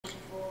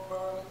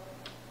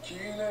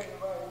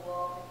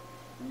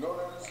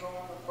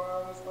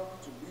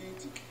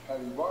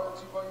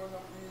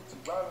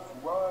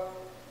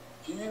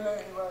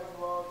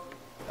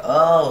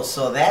Oh,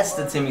 so that's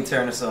the Timmy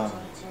Turner song.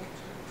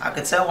 I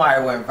could tell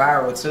why it went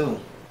viral too.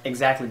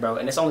 Exactly, bro,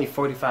 and it's only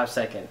 45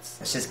 seconds.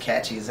 It's just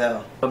catchy as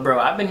hell. But bro,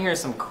 I've been hearing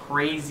some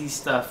crazy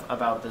stuff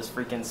about this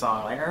freaking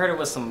song. Like I heard it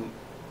was some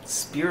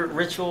spirit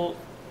ritual.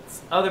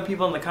 Other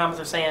people in the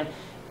comments are saying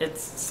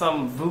it's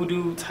some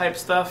voodoo type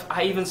stuff.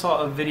 I even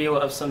saw a video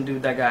of some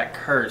dude that got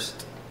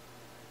cursed.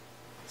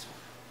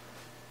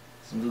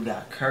 Some dude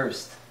got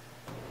cursed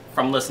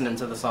from listening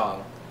to the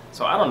song.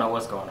 So I don't know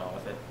what's going on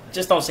with it.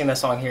 Just don't sing that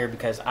song here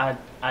because I'm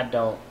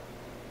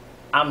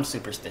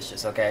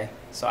superstitious, okay?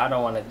 So I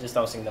don't want to, just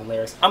don't sing them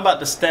lyrics. I'm about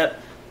to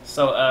step,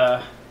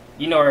 so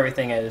you know where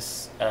everything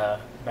is.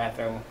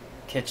 Bathroom,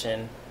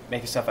 kitchen,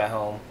 make yourself at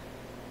home.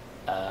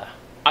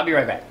 I'll be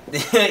right back.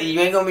 You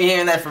ain't gonna be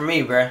hearing that from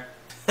me, bruh.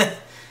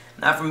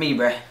 Not from me,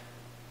 bruh.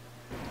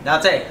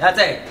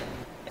 Dontai,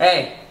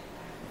 hey,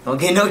 don't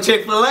get no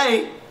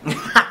Chick-fil-A.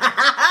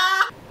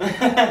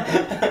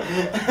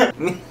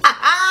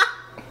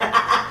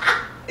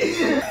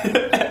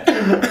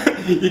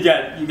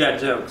 You got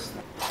jokes.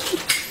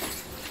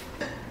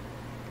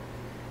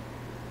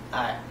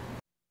 Alright.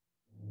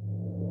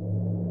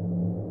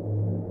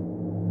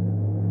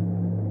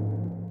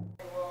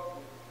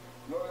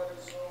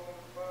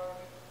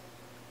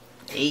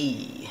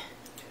 Hey.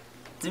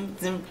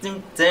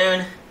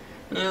 Turn.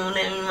 You don't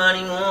let me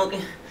money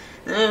walking.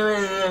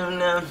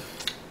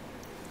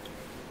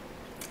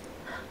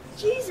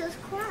 Jesus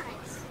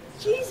Christ.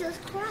 Jesus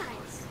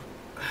Christ.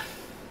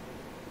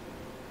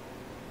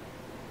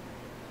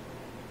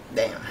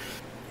 Damn.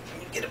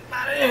 Get up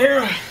out of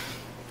here.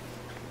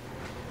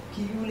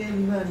 You let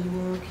everybody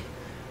walk.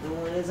 No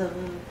one is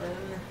on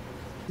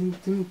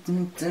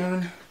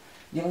fire.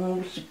 You don't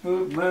wish it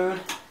for burn.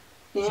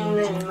 You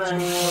let everybody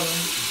walk.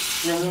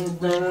 No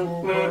one's on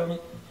fire.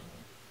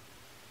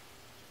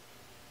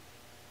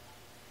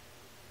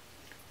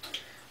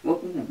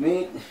 Welcome to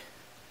bed.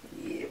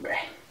 Yeah,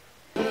 bruh.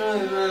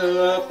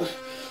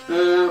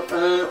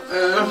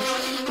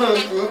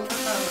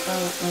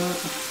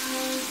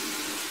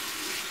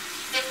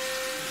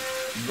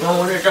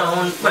 Going it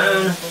on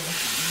burn.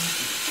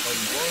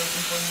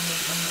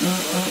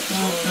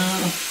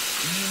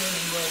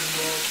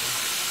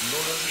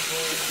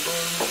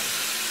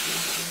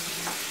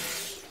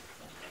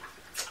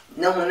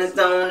 No one is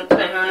on the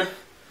burn.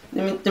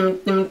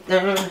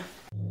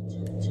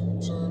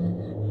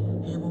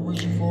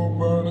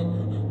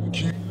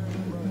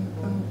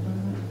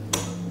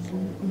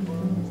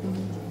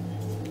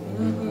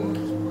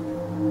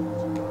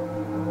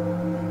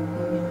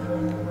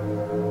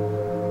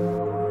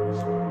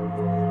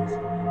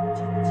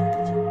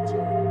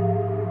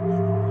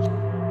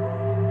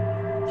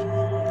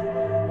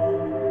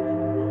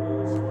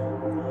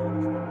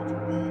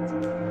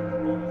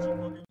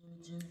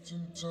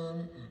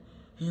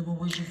 People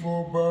wishing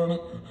for a burner,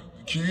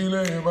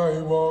 tequila,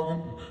 everybody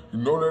walking. You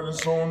know that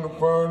it's on the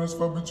furnace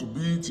for bitch or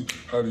BT.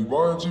 How they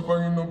watch you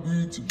buying no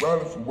BT,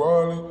 Wally for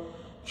Wally.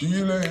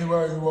 Tequila,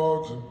 everybody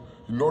walking.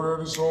 You know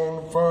that it's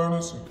on the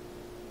furnace.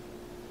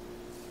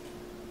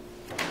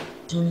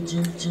 Tim.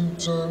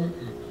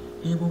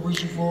 People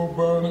wishing for a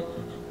burner,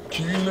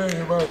 tequila,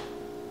 everybody.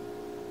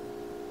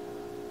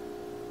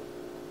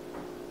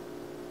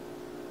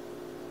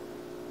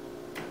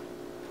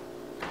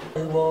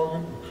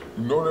 Walking.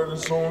 You know that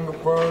it's on the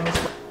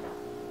furnace.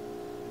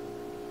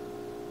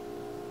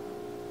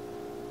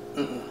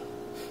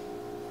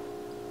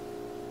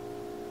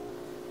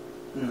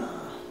 Nah.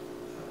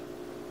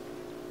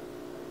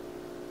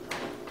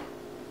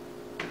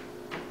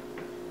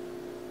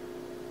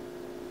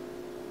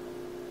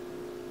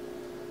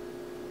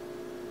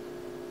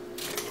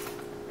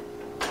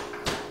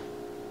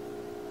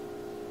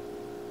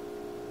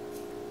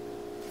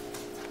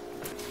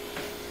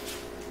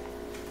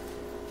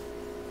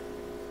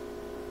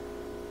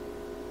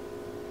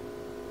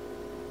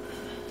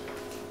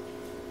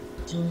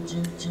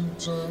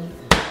 Tim.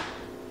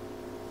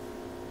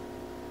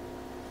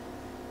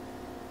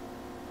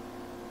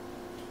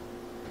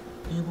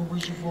 People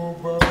wishing for a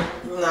burner.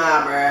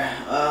 Nah, bruh.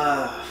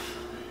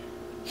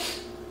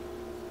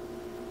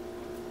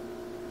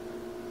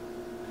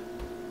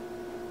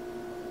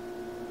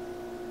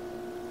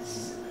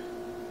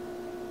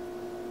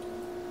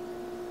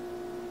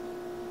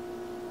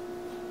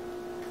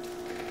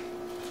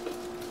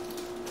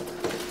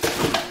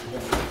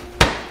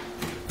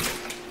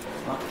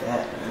 Fuck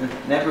that, man.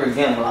 Never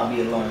again will I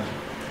be alone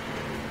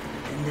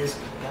in this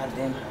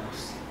goddamn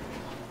house.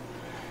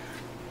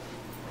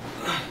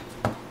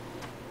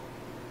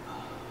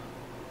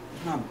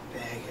 Where's my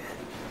bag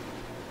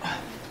at?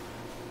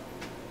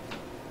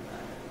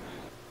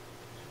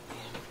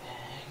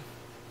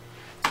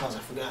 Cause I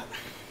forgot.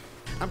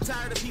 I'm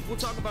tired of people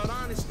talking about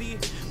honesty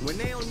when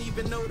they don't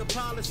even know the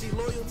policy.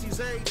 Loyalty's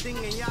everything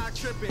and y'all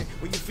tripping.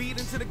 When you feed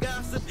into the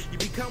gossip, you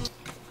become...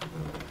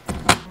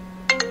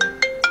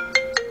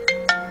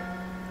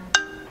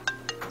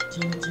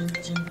 Tim.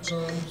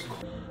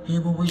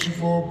 People wishing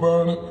for a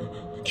burner,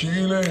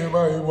 Tequila,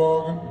 everybody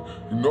walking.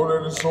 You know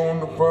that it's on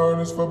the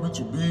finest for bitch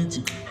with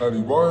BT. How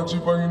they boy cheap,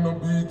 you know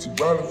BT.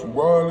 Riding for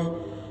Wally.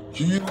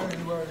 Tequila,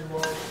 everybody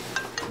walking.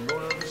 You know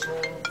that it's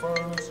on the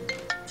finest.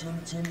 Tim.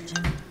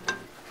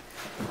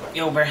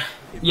 Yo, bruh.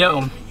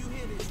 Yo,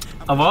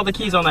 of all the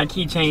keys on that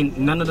keychain,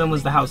 none of them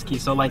was the house key.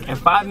 So like in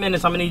 5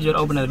 minutes, I'm gonna need you to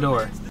open the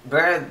door.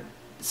 Bruh,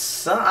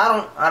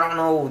 I don't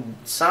know.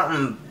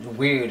 Something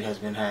weird has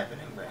been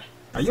happening, bruh.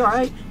 Are you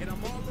alright?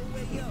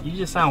 You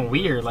just sound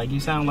weird. Like you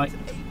sound like.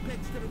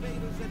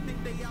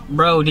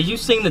 Bro, did you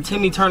sing the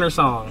Timmy Turner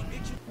song?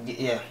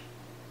 Yeah.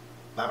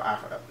 I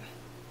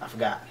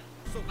forgot.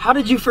 How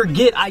did you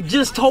forget? I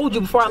just told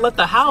you before I left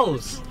the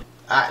house.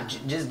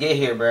 Just get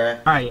here, bruh.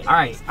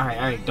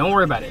 Alright. Don't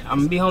worry about it. I'm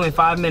gonna be home in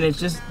 5 minutes.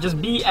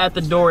 Just be at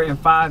the door in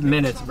 5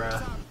 minutes,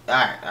 bruh.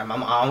 Alright,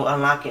 I'll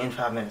unlock it in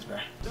 5 minutes,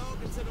 bruh.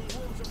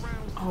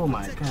 Oh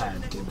my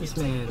god, dude, this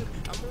man.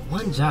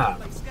 One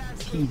job.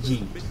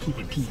 PG. Keep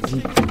it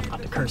PG.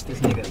 About to curse this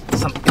nigga.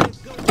 Something.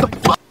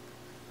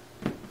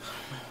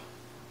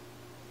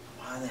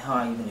 Why the hell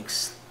I even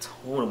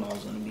told him I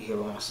was gonna be here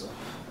by myself?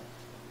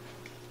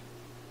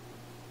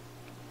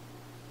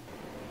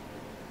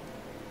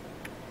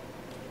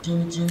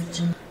 Tim.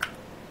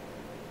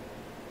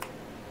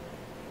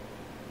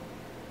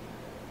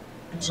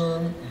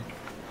 Time.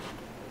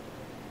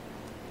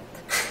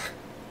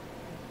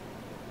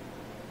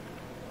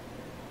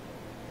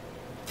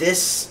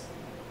 This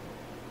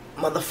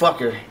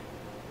motherfucker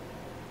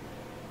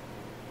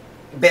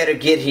better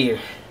get here.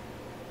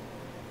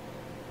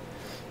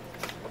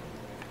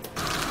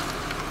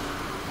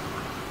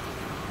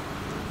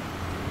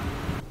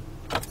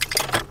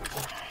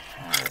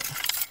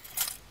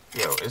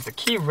 Yo, is the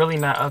key really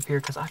not up here?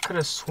 Because I could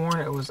have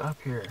sworn it was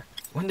up here.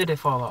 When did it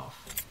fall off?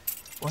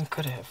 When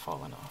could it have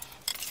fallen off?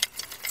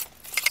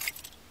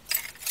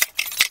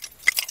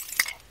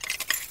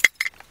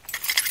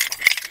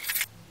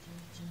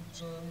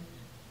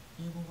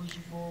 People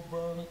wishing for a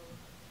burner.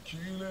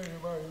 Tequila,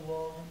 everybody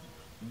walking.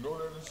 You know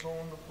that it's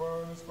on the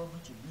finest for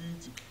bitch with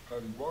BT. How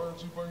they boy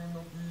cheap, you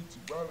know BT.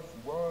 Riding for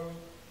Wally.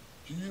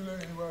 Tequila,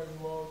 everybody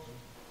walking.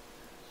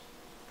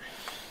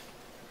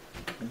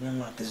 Let me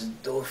unlock this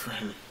door for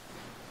him,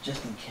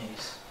 just in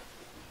case.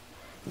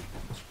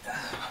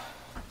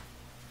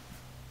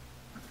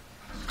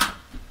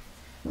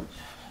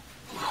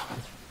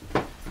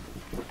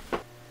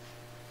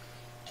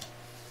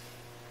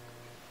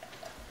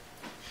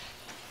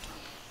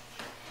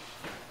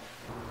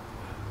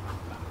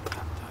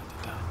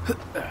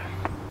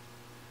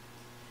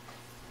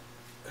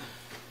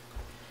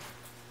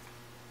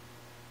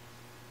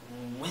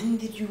 When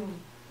did you...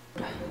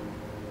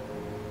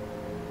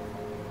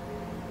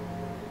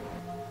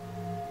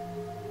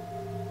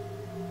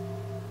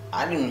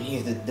 I didn't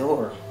hear the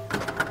door.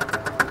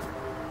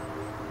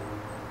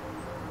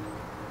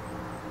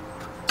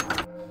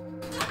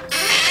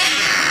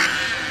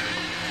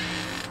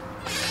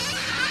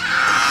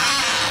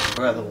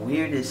 Bro, the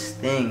weirdest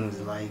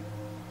things, like,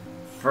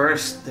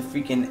 first, the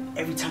freaking,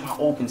 every time I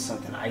open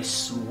something, I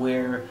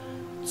swear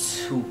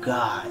to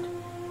God,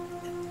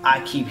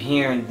 I keep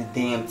hearing the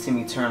damn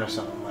Timmy Turner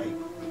song, like,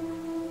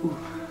 ooh.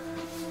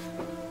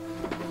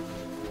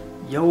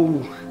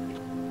 Yo.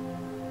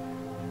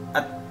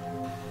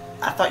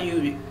 I thought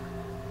you,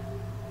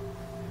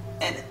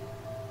 and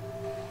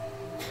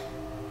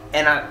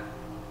I.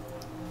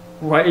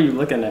 Why are you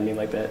looking at me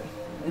like that?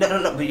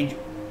 No, but you,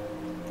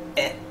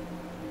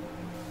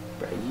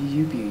 Bro,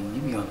 you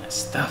be on that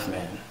stuff,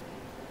 man.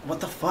 what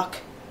the fuck?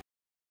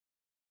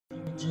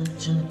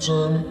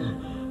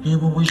 Tim.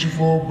 People wishing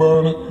for a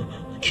burner.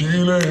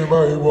 Tequila,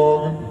 everybody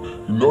walking.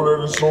 You know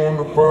that it's on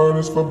the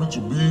finest for bitch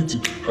with BT.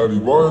 How they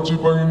boy cheap,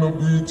 you know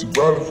BT.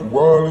 Riding for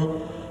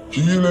Wally.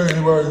 Tequila,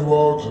 everybody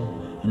walking.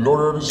 You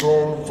know that it's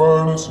on the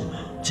finest.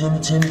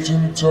 Tim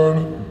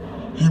Turner.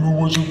 People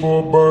wishing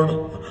for a burner.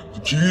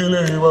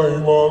 Tequila, everybody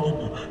walking.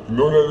 You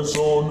know that it's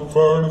on the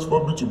finest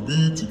for bitch with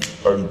BT.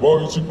 How they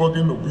boy cheap,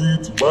 you know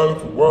BT. Riding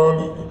for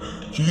Wally.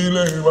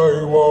 Tequila,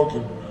 everybody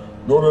walking.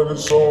 Know that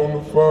it's on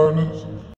the finest.